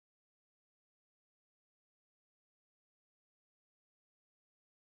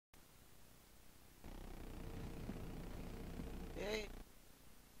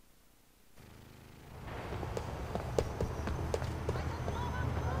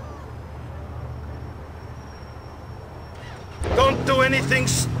Don't do anything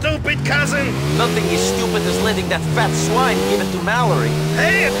stupid, cousin! Nothing as stupid as letting that fat swine give it to Mallory.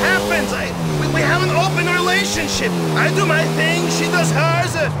 Hey, it happens! We have an open relationship. I do my thing, she does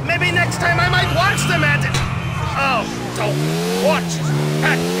hers. Maybe next time I might watch them at it. Oh, don't watch!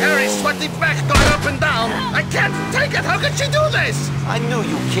 That Harry's sweaty back going up and down. I can't take it! How could she do this? I knew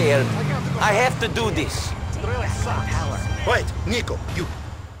you cared. I have to do this. Wait, Nico, you...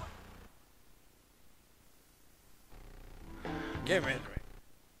 Give me.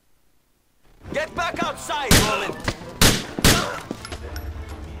 Get back outside, Roland!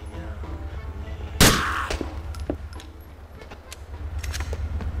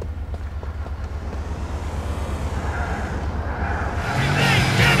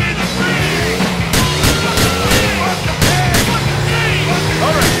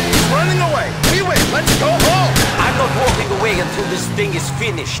 Let's go home! I'm not walking away until this thing is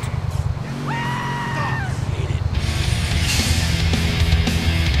finished.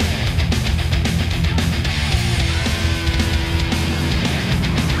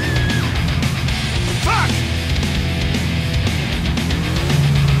 Fuck!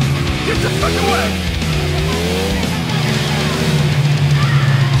 Get the fuck away!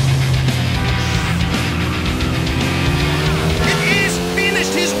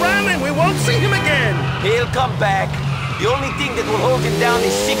 He's running! We won't see him again! He'll come back. The only thing that will hold him down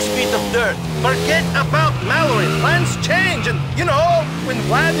is 6 feet of dirt. Forget about Mallory. Plans change and, you know, when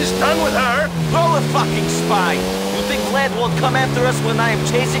Vlad is done with her... Throw a fucking spine. You think Vlad won't come after us when I am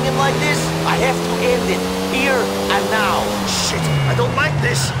chasing him like this? I have to end it. Here and now. Shit! I don't like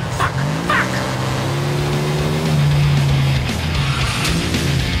this. Fuck! Fuck!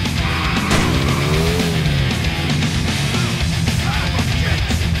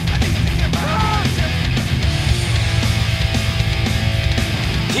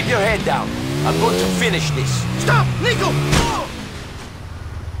 Keep your head down. I'm going to finish this. Stop! Nico! Oh!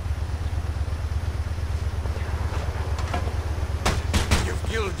 You've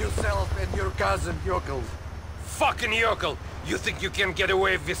killed yourself and your cousin, Yokel. Fucking yokel! You think you can get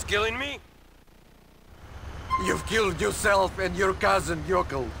away with killing me? You've killed yourself and your cousin,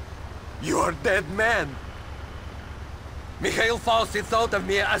 Yokel. You are dead man. Mikhail Fausti thought of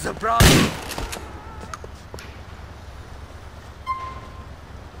me as a problem.